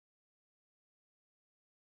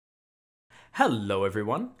Hello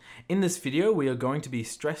everyone! In this video we are going to be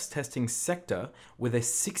stress testing SECTR with a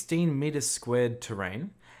 16 meters squared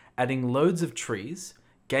terrain, adding loads of trees,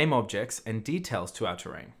 game objects and details to our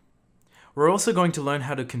terrain. We're also going to learn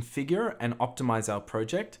how to configure and optimize our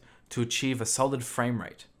project to achieve a solid frame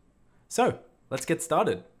rate. So let's get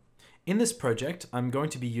started. In this project I'm going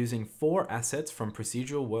to be using 4 assets from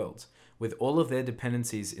procedural worlds with all of their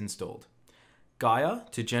dependencies installed. Gaia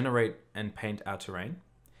to generate and paint our terrain,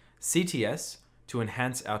 CTS to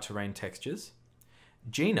enhance our terrain textures,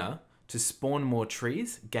 Genus to spawn more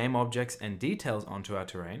trees, game objects and details onto our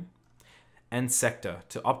terrain, and SECTR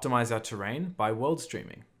to optimize our terrain by world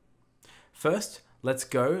streaming. First, let's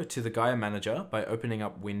go to the Gaia Manager by opening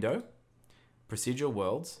up Window, Procedural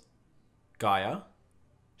Worlds, Gaia,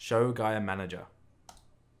 Show Gaia Manager.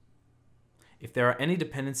 If there are any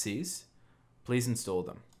dependencies, please install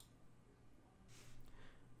them.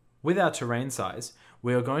 With our terrain size,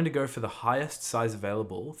 we are going to go for the highest size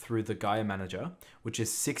available through the Gaia Manager, which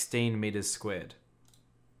is 16 meters squared.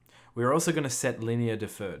 We are also going to set linear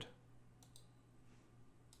deferred.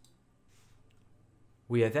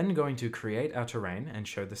 We are then going to create our terrain and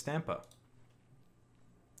show the stamper.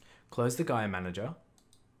 Close the Gaia Manager,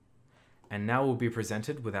 and now we'll be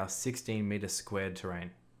presented with our 16 meters squared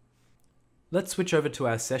terrain. Let's switch over to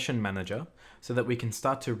our Session Manager so that we can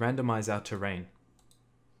start to randomize our terrain.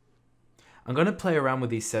 I'm going to play around with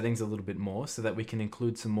these settings a little bit more so that we can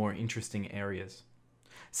include some more interesting areas.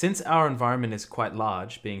 Since our environment is quite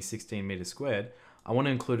large, being 16 meters squared, I want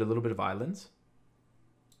to include a little bit of islands,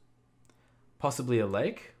 possibly a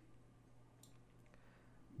lake,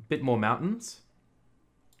 a bit more mountains,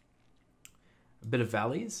 a bit of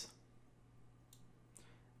valleys,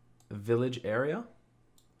 a village area,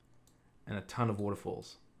 and a ton of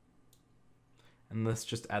waterfalls. And let's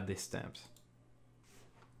just add these stamps.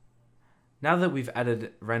 Now that we've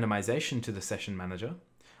added randomization to the Session Manager,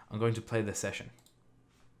 I'm going to play the session.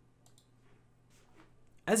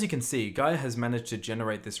 As you can see, Gaia has managed to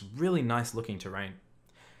generate this really nice looking terrain.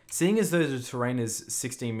 Seeing as though the terrain is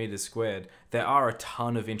 16 meters squared, there are a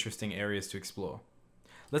ton of interesting areas to explore.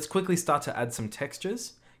 Let's quickly start to add some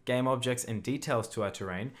textures, game objects and details to our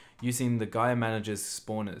terrain using the Gaia Manager's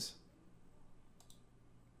spawners.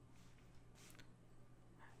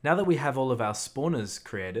 Now that we have all of our spawners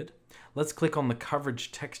created, let's click on the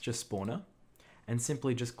Coverage Texture Spawner and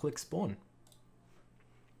simply just click Spawn.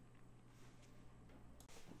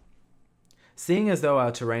 Seeing as though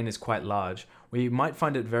our terrain is quite large, we might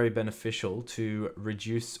find it very beneficial to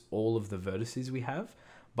reduce all of the vertices we have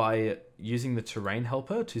by using the Terrain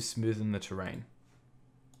Helper to smoothen the terrain.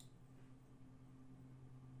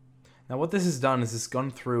 Now what this has done is it's gone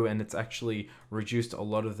through and it's actually reduced a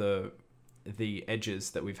lot of the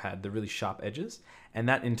edges that we've had, the really sharp edges, and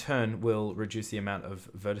that in turn will reduce the amount of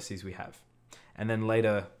vertices we have. And then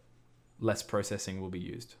later, less processing will be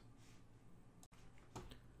used.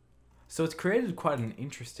 So it's created quite an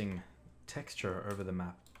interesting texture over the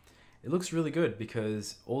map. It looks really good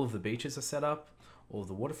because all of the beaches are set up, all of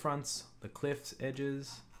the waterfronts, the cliffs,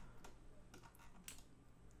 edges,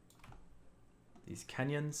 these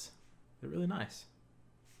canyons, they're really nice.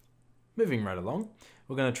 Moving right along,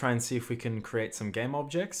 we're going to try and see if we can create some game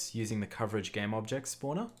objects using the Coverage Game Object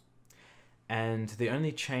Spawner. And the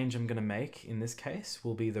only change I'm going to make in this case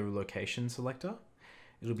will be the location selector.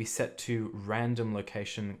 It'll be set to random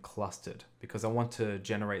location clustered because I want to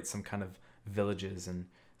generate some kind of villages and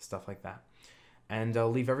stuff like that. And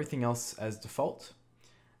I'll leave everything else as default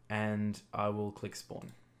and I will click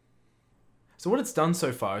spawn. So what it's done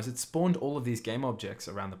so far is it's spawned all of these game objects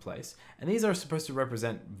around the place, and these are supposed to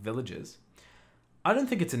represent villages. I don't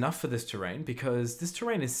think it's enough for this terrain because this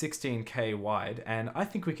terrain is 16K wide and I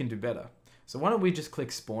think we can do better. So why don't we just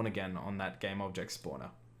click spawn again on that game object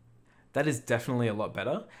spawner. That is definitely a lot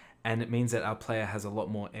better and it means that our player has a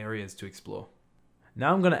lot more areas to explore.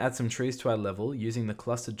 Now I'm going to add some trees to our level using the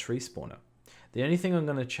clustered tree spawner. The only thing I'm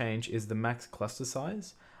going to change is the max cluster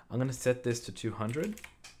size. I'm going to set this to 200.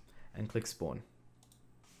 And click spawn.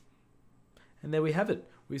 And there we have it.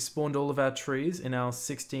 We've spawned all of our trees in our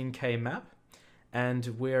 16K map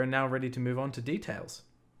and we're now ready to move on to details.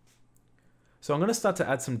 So I'm going to start to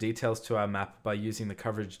add some details to our map by using the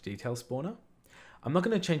Coverage Detail Spawner. I'm not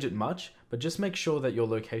going to change it much, but just make sure that your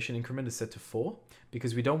location increment is set to 4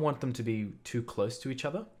 because we don't want them to be too close to each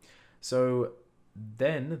other. So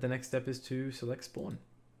then the next step is to select spawn.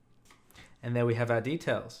 And there we have our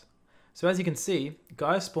details. So as you can see,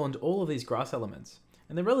 Gaia spawned all of these grass elements,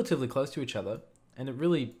 and they're relatively close to each other, and it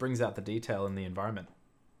really brings out the detail in the environment.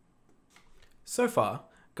 So far,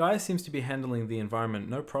 Gaia seems to be handling the environment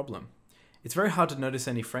no problem. It's very hard to notice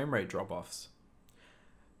any frame rate drop-offs.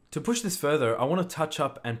 To push this further, I want to touch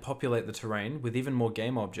up and populate the terrain with even more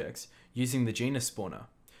game objects using the Genus Spawner.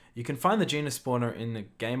 You can find the Genus Spawner in the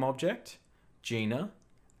Game Object, Gena,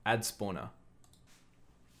 Add Spawner.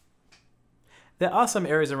 There are some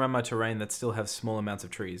areas around my terrain that still have small amounts of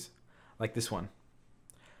trees, like this one.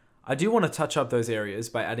 I do want to touch up those areas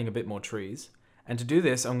by adding a bit more trees, and to do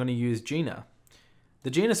this I'm going to use Gena. The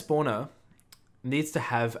Genus Spawner needs to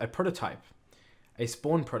have a prototype, a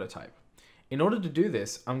spawn prototype. In order to do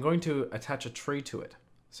this, I'm going to attach a tree to it.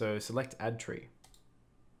 So select Add Tree.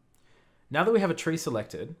 Now that we have a tree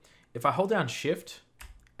selected, if I hold down Shift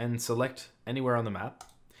and select anywhere on the map,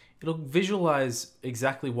 it'll visualize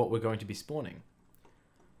exactly what we're going to be spawning.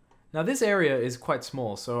 Now this area is quite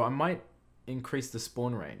small, so I might increase the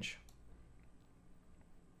spawn range.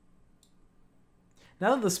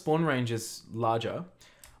 Now that the spawn range is larger,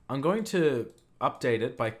 I'm going to update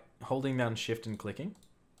it by holding down Shift and clicking.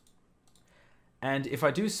 And if I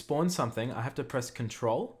do spawn something, I have to press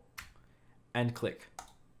Control and click.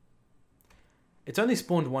 It's only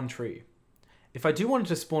spawned one tree. If I do want it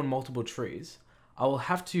to spawn multiple trees, I will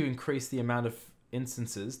have to increase the amount of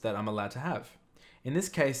instances that I'm allowed to have. In this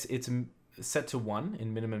case, it's set to 1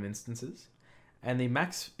 in minimum instances, and the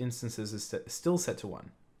max instances is still set to 1,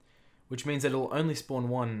 which means that it'll only spawn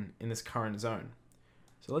 1 in this current zone.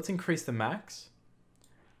 So let's increase the max,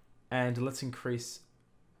 and let's increase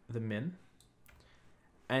the min,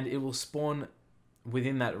 and it will spawn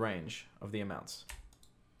within that range of the amounts.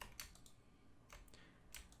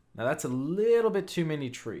 Now that's a little bit too many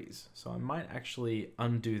trees, so I might actually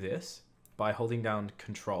undo this by holding down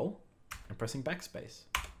Control and pressing backspace.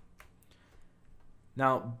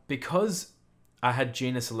 Now, because I had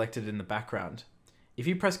Gena selected in the background, if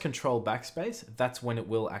you press Control backspace, that's when it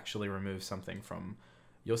will actually remove something from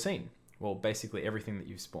your scene. Well, basically everything that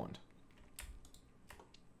you've spawned.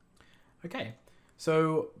 Okay,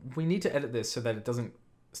 so we need to edit this so that it doesn't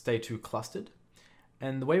stay too clustered.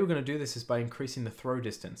 And the way we're going to do this is by increasing the throw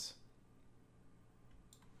distance.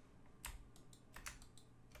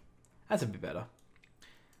 That's a bit better.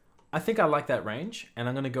 I think I like that range, and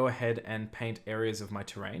I'm going to go ahead and paint areas of my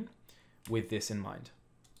terrain with this in mind.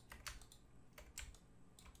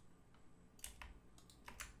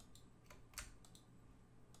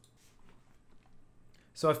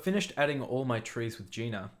 So I've finished adding all my trees with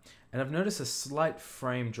Gena, and I've noticed a slight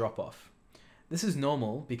frame drop off. This is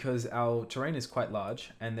normal because our terrain is quite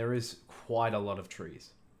large and there is quite a lot of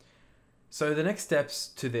trees. So the next steps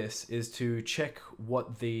to this is to check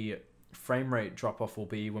what the frame rate drop off will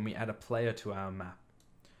be when we add a player to our map.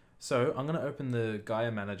 So I'm going to open the Gaia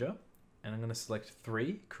Manager and I'm going to select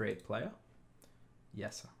 3, create player.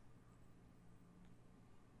 Yes, sir.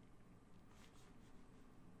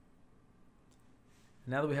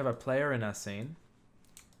 Now that we have a player in our scene,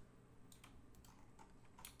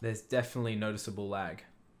 there's definitely noticeable lag.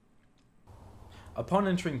 Upon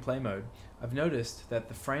entering play mode, I've noticed that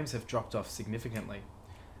the frames have dropped off significantly.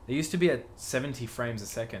 They used to be at 70 frames a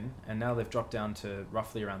second, and now they've dropped down to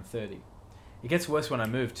roughly around 30. It gets worse when I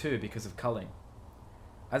move too because of culling.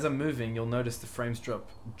 As I'm moving, you'll notice the frames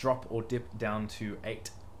drop or dip down to 8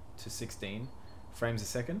 to 16 frames a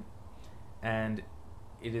second, and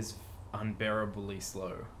it is unbearably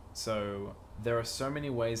slow. So there are so many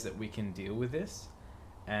ways that we can deal with this,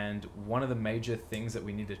 and one of the major things that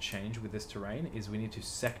we need to change with this terrain is we need to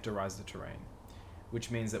sectorize the terrain,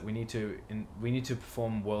 which means that we need to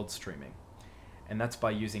perform world streaming, and that's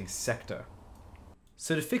by using SECTR.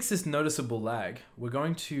 So to fix this noticeable lag, we're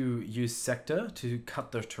going to use SECTR to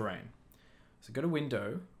cut the terrain. So go to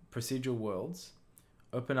Window, Procedural Worlds,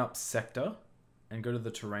 open up SECTR, and go to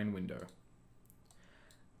the Terrain window.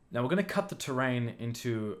 Now we're going to cut the terrain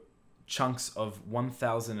into chunks of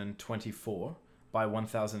 1024 by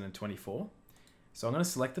 1024. So I'm going to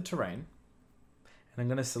select the terrain, and I'm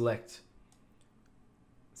going to select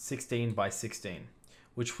 16 by 16,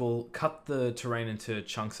 which will cut the terrain into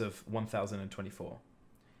chunks of 1024,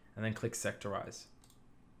 and then click Sectorize.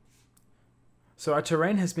 So our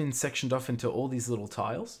terrain has been sectioned off into all these little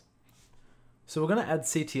tiles. So we're going to add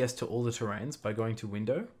CTS to all the terrains by going to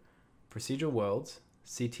Window, Procedural Worlds,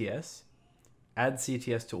 CTS, add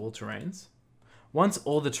CTS to all terrains. Once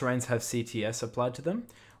all the terrains have CTS applied to them,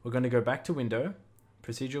 we're going to go back to Window,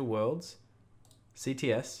 Procedural Worlds,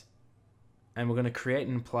 CTS, and we're going to create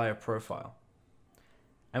and apply a profile.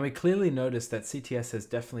 And we clearly notice that CTS has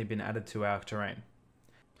definitely been added to our terrain.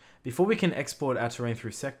 Before we can export our terrain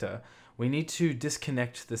through SECTR, we need to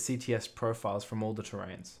disconnect the CTS profiles from all the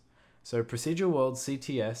terrains. So Procedural Worlds,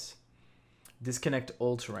 CTS, disconnect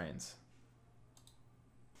all terrains.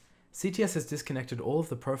 CTS has disconnected all of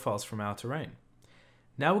the profiles from our terrain.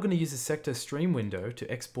 Now we're going to use the sector stream window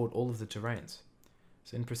to export all of the terrains.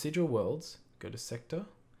 So in procedural worlds, go to sector,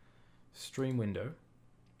 stream window,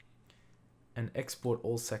 and export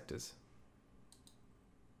all sectors.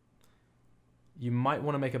 You might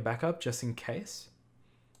want to make a backup just in case.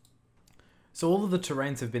 So all of the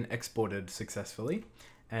terrains have been exported successfully,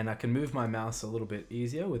 and I can move my mouse a little bit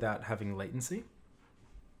easier without having latency.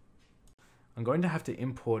 I'm going to have to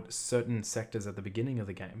import certain sectors at the beginning of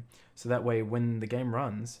the game, so that way when the game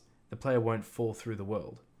runs, the player won't fall through the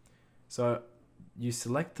world. So you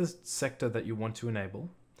select the sector that you want to enable,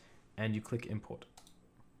 and you click import.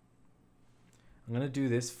 I'm going to do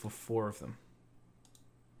this for 4 of them.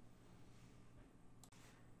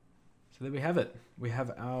 So there we have it. We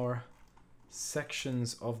have our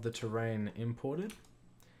sections of the terrain imported,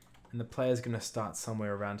 and the player is going to start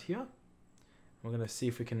somewhere around here. We're going to see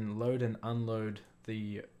if we can load and unload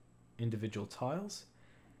the individual tiles,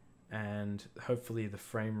 and hopefully the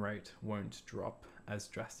frame rate won't drop as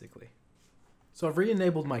drastically. So I've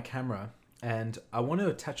re-enabled my camera, and I want to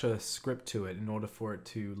attach a script to it in order for it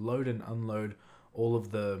to load and unload all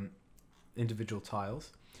of the individual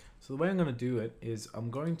tiles. So the way I'm going to do it is I'm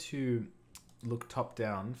going to look top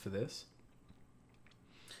down for this,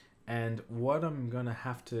 and what I'm going to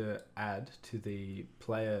have to add to the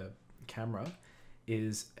player camera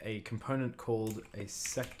is a component called a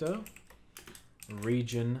sector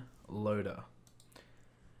region loader.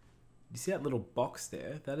 You see that little box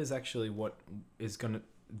there? That is actually what is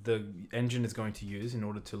the engine is going to use in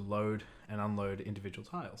order to load and unload individual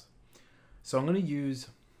tiles. So I'm going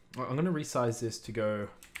to resize this to go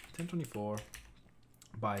 1024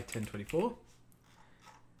 by 1024.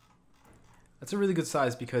 That's a really good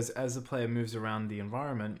size because as the player moves around the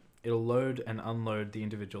environment, it'll load and unload the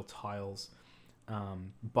individual tiles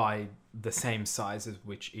by the same size as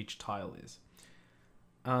which each tile is.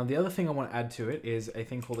 The other thing I want to add to it is a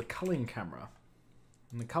thing called a culling camera.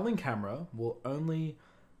 And the culling camera will only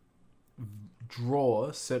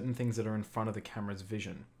draw certain things that are in front of the camera's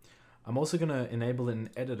vision. I'm also going to enable an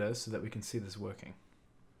editor so that we can see this working.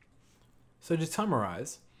 So to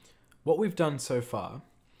summarize, what we've done so far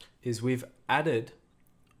is we've added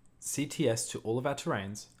CTS to all of our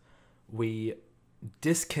terrains. We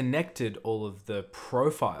disconnected all of the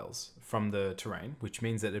profiles from the terrain, which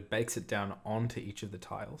means that it bakes it down onto each of the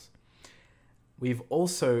tiles. We've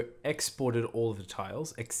also exported all of the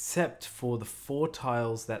tiles except for the 4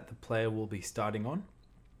 tiles that the player will be starting on.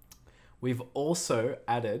 We've also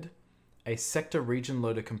added a sector region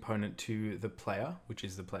loader component to the player, which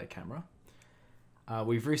is the player camera.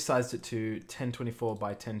 We've resized it to 1024 by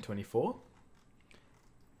 1024.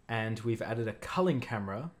 And we've added a culling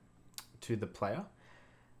camera to the player.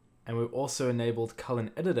 And we've also enabled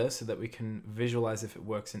Culling Editor so that we can visualize if it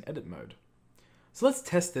works in edit mode. So let's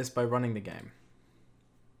test this by running the game.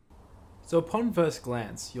 So upon first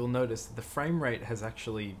glance, you'll notice that the frame rate has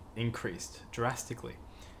actually increased drastically,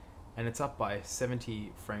 and it's up by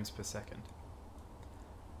 70 frames per second.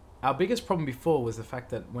 Our biggest problem before was the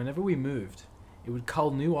fact that whenever we moved, it would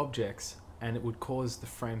cull new objects and it would cause the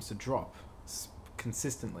frames to drop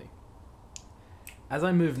consistently. As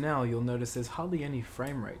I move now, you'll notice there's hardly any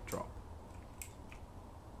frame rate drop.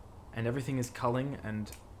 And everything is culling and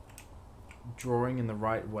drawing in the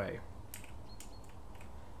right way.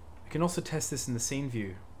 We can also test this in the scene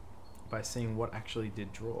view by seeing what actually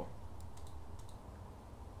did draw.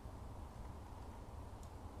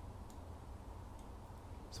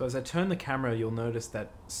 So as I turn the camera, you'll notice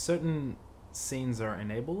that certain scenes are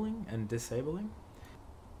enabling and disabling.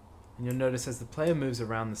 And you'll notice as the player moves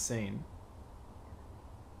around the scene,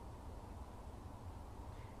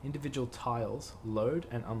 individual tiles load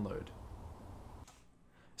and unload.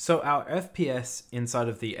 So our FPS inside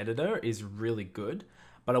of the editor is really good,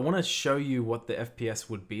 but I want to show you what the FPS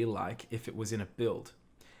would be like if it was in a build.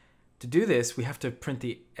 To do this, we have to print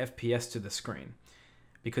the FPS to the screen,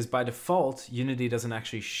 because by default, Unity doesn't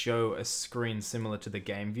actually show a screen similar to the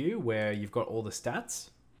game view where you've got all the stats.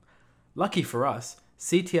 Lucky for us,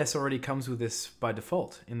 CTS already comes with this by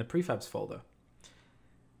default in the prefabs folder.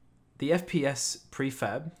 The FPS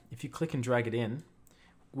prefab, if you click and drag it in,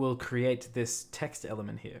 will create this text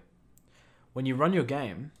element here. When you run your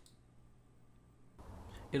game,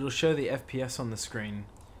 it'll show the FPS on the screen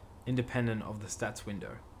independent of the stats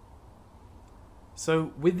window.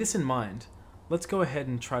 So with this in mind, let's go ahead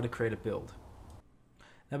and try to create a build.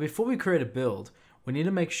 Now before we create a build, we need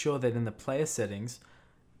to make sure that in the player settings,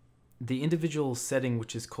 the individual setting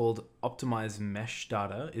which is called Optimize Mesh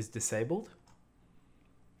Data is disabled.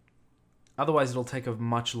 Otherwise it'll take a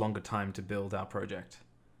much longer time to build our project,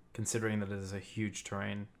 considering that it is a huge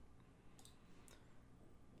terrain.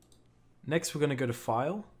 Next, we're going to go to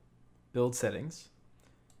File, Build Settings.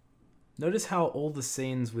 Notice how all the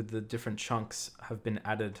scenes with the different chunks have been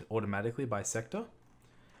added automatically by sector.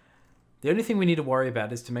 The only thing we need to worry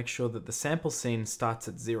about is to make sure that the sample scene starts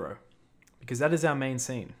at 0, because that is our main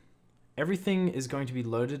scene. Everything is going to be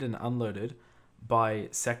loaded and unloaded by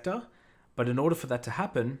sector, but in order for that to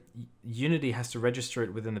happen, Unity has to register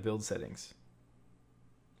it within the build settings.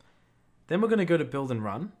 Then we're going to go to Build and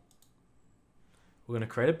Run. We're going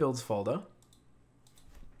to create a builds folder.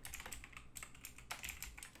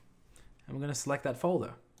 And we're going to select that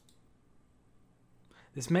folder.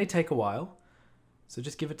 This may take a while, so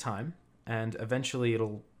just give it time, and eventually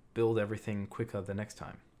it'll build everything quicker the next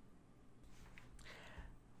time.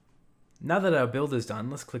 Now that our build is done,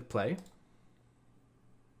 let's click play.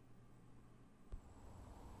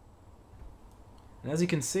 And as you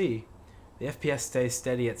can see, the FPS stays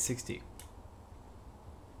steady at 60.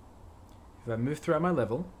 If I move throughout my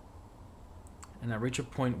level, and I reach a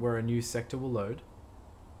point where a new sector will load,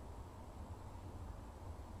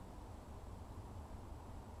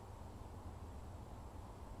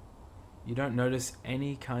 you don't notice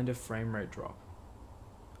any kind of frame rate drop.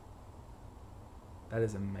 That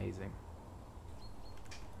is amazing.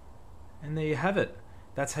 And there you have it.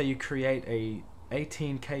 That's how you create a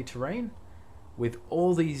 18K terrain with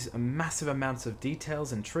all these massive amounts of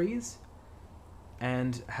details and trees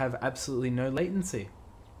and have absolutely no latency.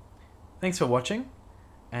 Thanks for watching,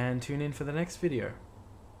 and tune in for the next video.